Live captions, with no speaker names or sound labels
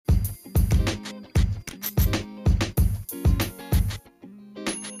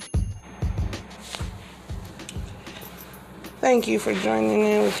Thank you for joining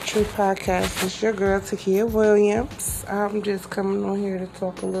in with True Podcast. It's your girl, Takia Williams. I'm just coming on here to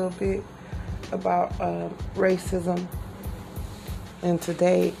talk a little bit about racism. And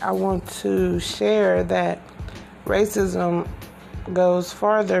today I want to share that racism goes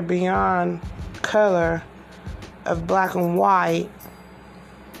farther beyond color of black and white.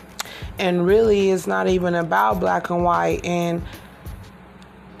 And really it's not even about black and white. And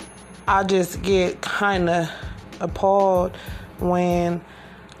I just get kind of appalled when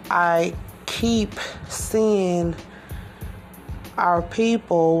I keep seeing our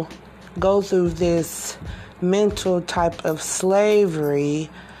people go through this mental type of slavery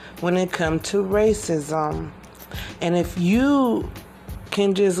when it comes to racism. And if you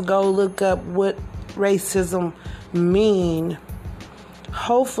can just go look up what racism mean,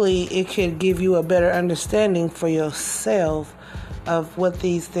 hopefully it could give you a better understanding for yourself of what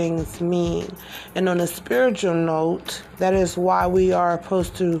these things mean. And on a spiritual note, that is why we are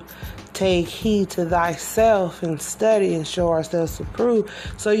supposed to take heed to thyself and study and show ourselves approved,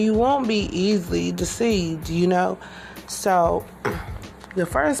 so you won't be easily deceived, So the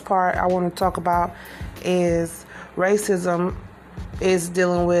first part I want to talk about is racism is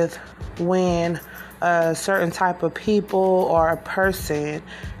dealing with when a certain type of people or a person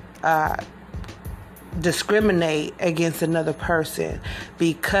discriminate against another person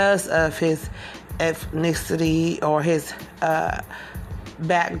because of his ethnicity or his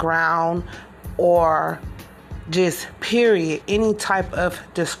background, or just period, any type of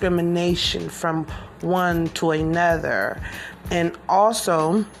discrimination from one to another. And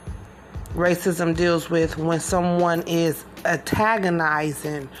also racism deals with when someone is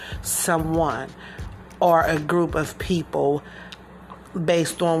antagonizing someone or a group of people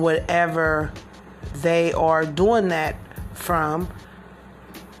based on whatever they are doing that from.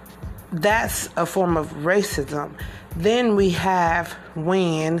 That's a form of racism. Then we have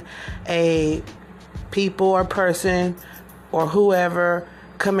when a people or person or whoever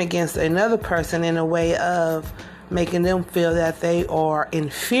come against another person in a way of making them feel that they are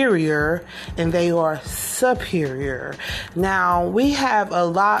inferior and they are superior. Now, we have a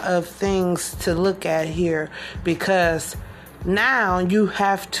lot of things to look at here, because now you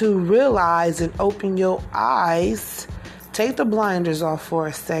have to realize and open your eyes, take the blinders off for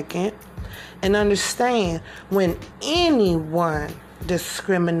a second, and understand when anyone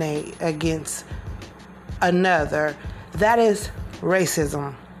discriminate against another, that is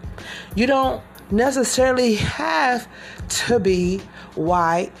racism. You don't necessarily have to be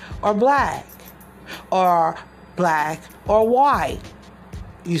white or black or white.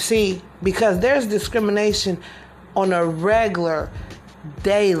 You see, because there's discrimination on a regular,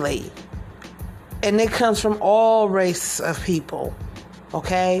 daily, and it comes from all race of people,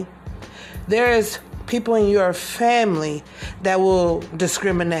 okay? There's people in your family that will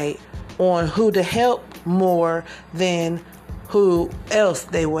discriminate on who to help more than who else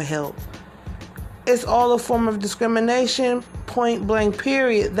they will help. It's all a form of discrimination, point blank,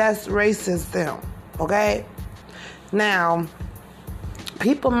 period. That's racism, okay? Now,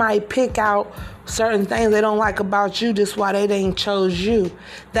 people might pick out certain things they don't like about you just why they didn't chose you.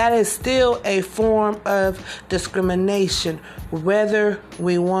 That is still a form of discrimination, whether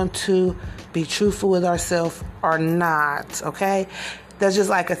we want to be truthful with ourselves or not, okay? That's just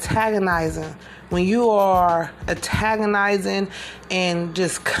like antagonizing. When you are antagonizing and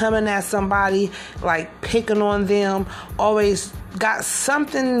just coming at somebody, like picking on them, always got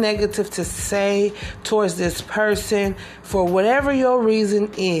something negative to say towards this person for whatever your reason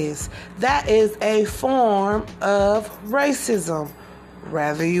is, that is a form of racism.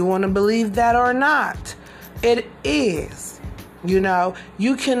 Whether you want to believe that or not, it is.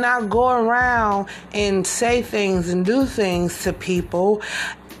 You cannot go around and say things and do things to people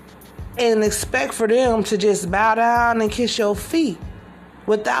and expect for them to just bow down and kiss your feet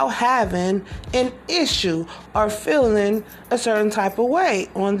without having an issue or feeling a certain type of way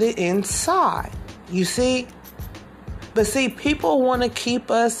on the inside. You see? But see, people want to keep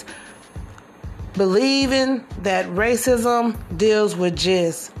us believing that racism deals with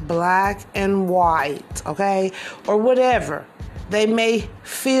just black and white, okay? Or whatever. They may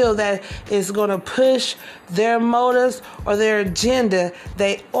feel that it's going to push their motives or their agenda.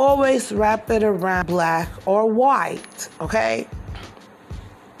 They always wrap it around black or white, okay?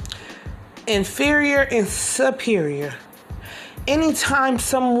 Inferior and superior. Anytime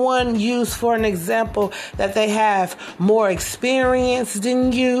someone used for an example that they have more experience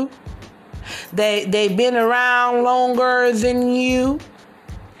than you, they've been around longer than you,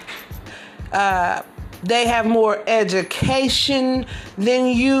 they have more education than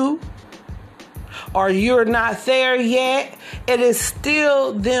you, or you're not there yet, it is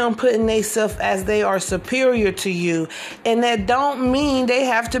still them putting themselves as they are superior to you. And that don't mean they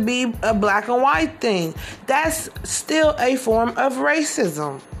have to be a black and white thing. That's still a form of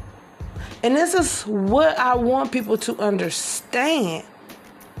racism. And this is what I want people to understand.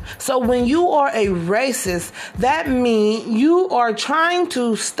 So when you are a racist, that means you are trying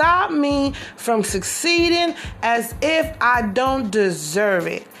to stop me from succeeding as if I don't deserve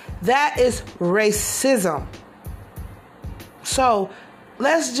it. That is racism. So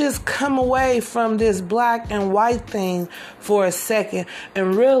let's just come away from this black and white thing for a second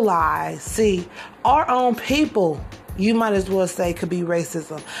and realize, see, our own people, you might as well say, could be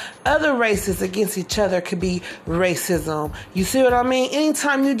racism. Other races against each other could be racism. You see what I mean?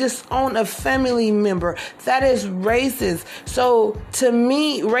 Anytime you disown a family member, that is racist. So to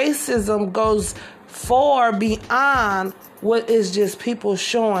me, racism goes far beyond what is just people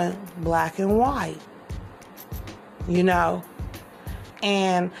showing black and white. You know?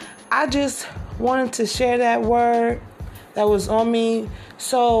 And I just wanted to share that word that was on me.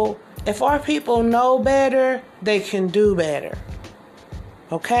 So if our people know better, they can do better.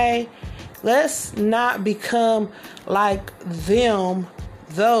 Okay? Let's not become like them,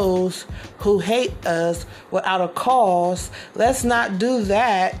 those who hate us without a cause. Let's not do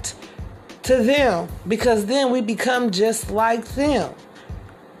that to them, because then we become just like them.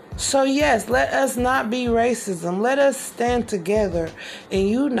 So yes, let us not be racism. Let us stand together and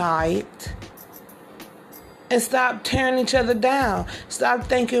unite. And stop tearing each other down. Stop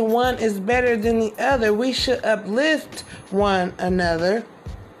thinking one is better than the other. We should uplift one another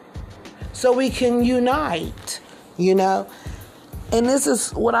so we can unite, you know. And this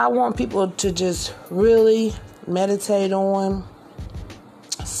is what I want people to just really meditate on.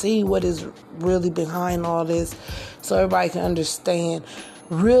 See what is really behind all this so everybody can understand.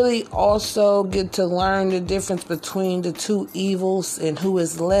 Really also get to learn the difference between the two evils and who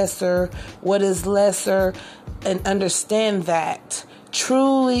is lesser, what is lesser, and understand that.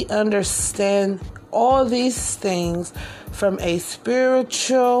 Truly understand all these things from a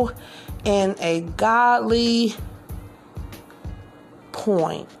spiritual and a godly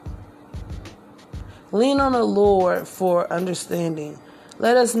point. Lean on the Lord for understanding.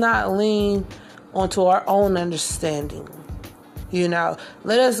 Let us not lean onto our own understanding. You know,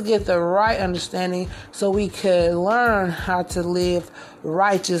 let us get the right understanding so we can learn how to live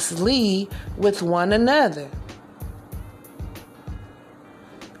righteously with one another.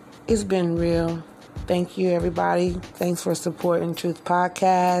 It's been real. Thank you, everybody. Thanks for supporting Truth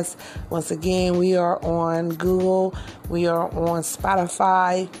Podcast. Once again, we are on Google. We are on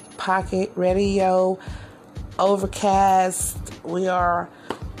Spotify, Pocket Radio, Overcast. We are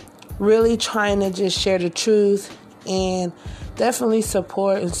really trying to just share the truth and definitely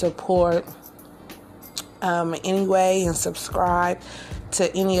support anyway, and subscribe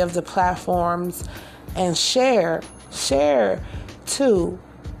to any of the platforms and share too.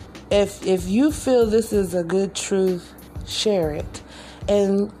 If you feel this is a good truth, share it.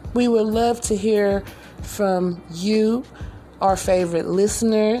 And we would love to hear from you, our favorite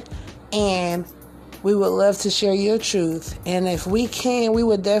listener, and we would love to share your truth. And if we can, we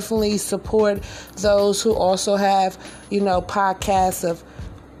would definitely support those who also have, podcasts of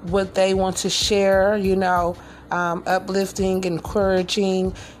what they want to share, uplifting,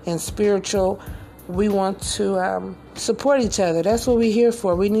 encouraging, and spiritual. We want to support each other. That's what we're here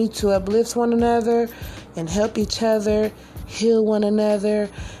for. We need to uplift one another and help each other, heal one another,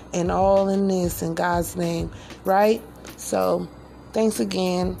 and all in this in God's name, right? So, thanks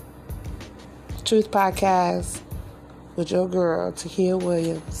again. Truth Podcast with your girl, Takia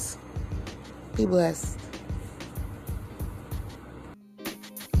Williams. Be blessed.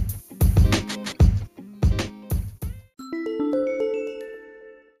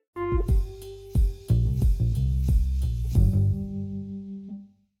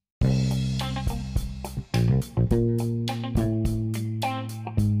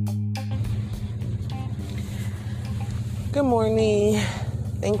 Good morning.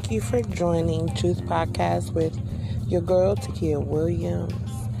 Thank you for joining Truth Podcast with your girl, Takia Williams.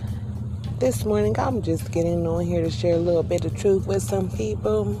 This morning, I'm just getting on here to share a little bit of truth with some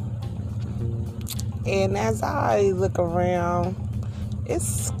people. And as I look around,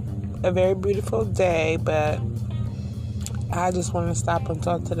 it's a very beautiful day, but I just want to stop and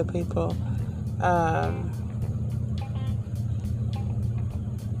talk to the people.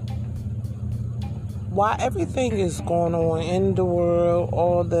 Why everything is going on in the world,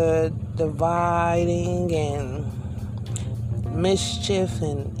 all the dividing and mischief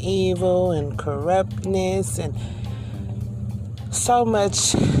and evil and corruptness, and so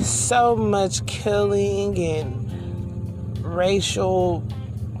much killing and racial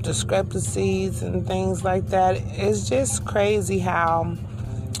discrepancies and things like that. It's just crazy how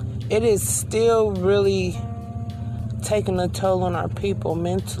it is still really taking a toll on our people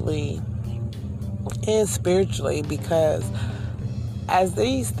mentally and spiritually, because as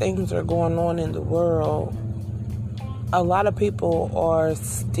these things are going on in the world, a lot of people are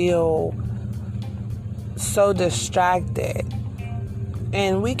still so distracted,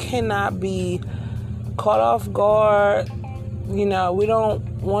 and we cannot be caught off guard. We don't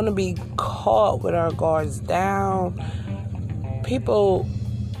want to be caught with our guards down. People,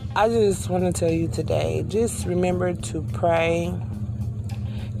 I just want to tell you today, just remember to pray.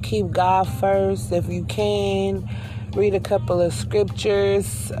 Keep God first if you can. Read a couple of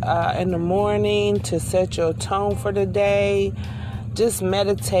scriptures in the morning to set your tone for the day. Just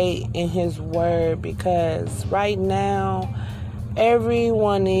meditate in His Word, because right now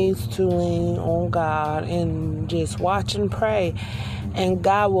everyone needs to lean on God and just watch and pray. And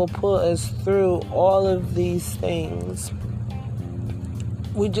God will put us through all of these things.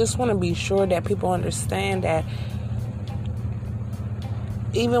 We just want to be sure that people understand that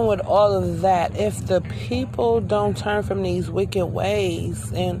even with all of that, if the people don't turn from these wicked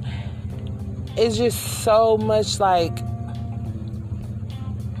ways, and it's just so much like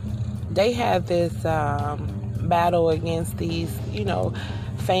they have this battle against these,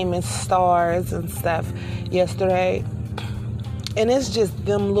 famous stars and stuff yesterday. And it's just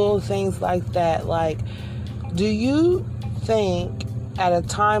them little things like that. Like, do you think at a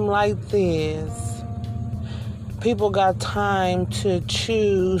time like this, people got time to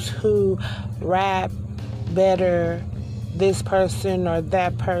choose who rap better, this person or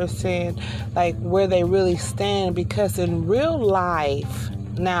that person, like where they really stand? Because in real life,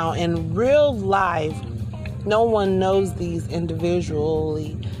 no one knows these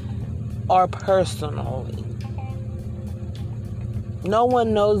individually or personally. No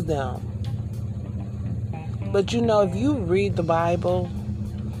one knows them. But if you read the Bible,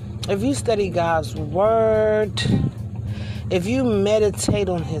 if you study God's Word, if you meditate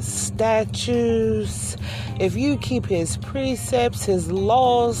on His statutes, if you keep His precepts, His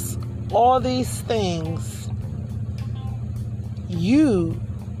laws, all these things, you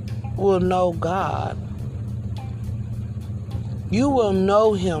will know God. You will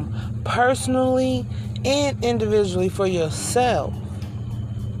know Him personally and individually for yourself.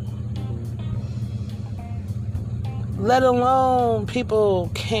 Let alone people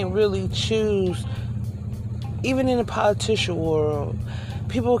can't really choose, even in the political world,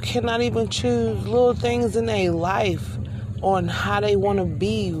 people cannot even choose little things in their life on how they want to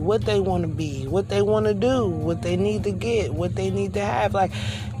be, what they want to be, what they want to do, what they need to get, what they need to have, like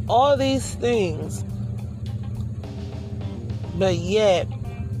all these things. But yet,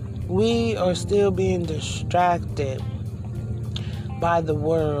 we are still being distracted by the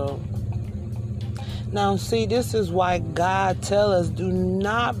world. Now, see, this is why God tells us, do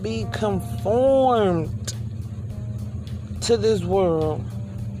not be conformed to this world,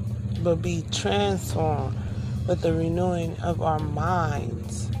 but be transformed with the renewing of our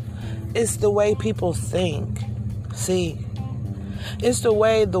minds. It's the way people think. See, it's the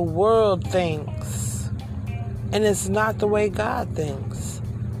way the world thinks, and it's not the way God thinks.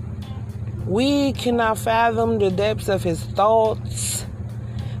 We cannot fathom the depths of His thoughts.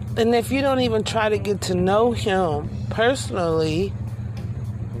 And if you don't even try to get to know Him personally,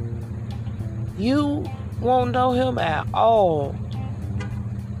 you won't know Him at all.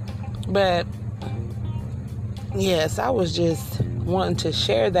 But yes, I was just wanting to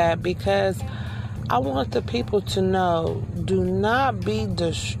share that, because I want the people to know, do not be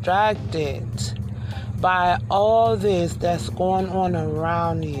distracted by all this that's going on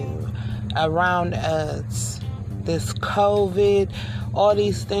around you, around us. This COVID, all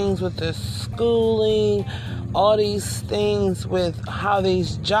these things with the schooling, all these things with how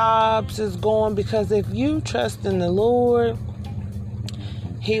these jobs is going. Because if you trust in the Lord,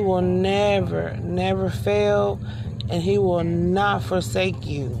 He will never fail, and He will not forsake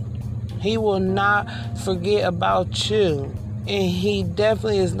you. He will not forget about you. And He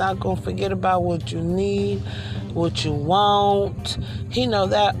definitely is not going to forget about what you need, what you want. He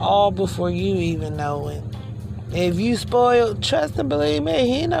knows that all before you even know it. If you spoiled, trust and believe me,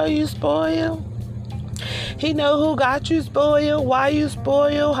 He know you spoiled. He know who got you spoiled, why you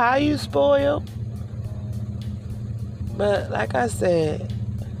spoiled, how you spoiled. But like I said,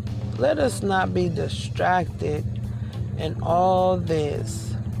 let us not be distracted in all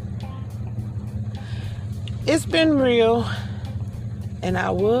this. It's been real, and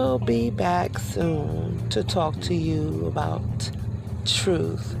I will be back soon to talk to you about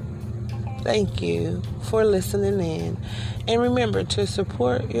truth. Thank you for listening in. And remember to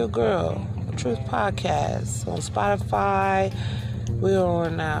support your girl, Truth Podcast, on Spotify. We're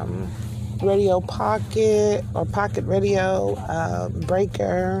on Radio Pocket or Pocket Radio,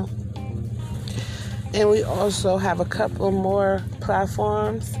 Breaker. And we also have a couple more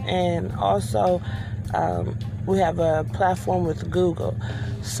platforms. And also we have a platform with Google.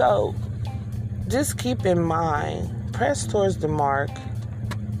 So just keep in mind, press towards the mark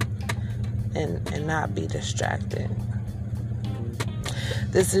and not be distracted.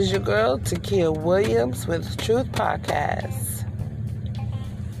 This is your girl, Takia Williams with Truth Podcast.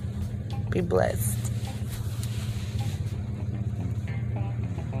 Be blessed.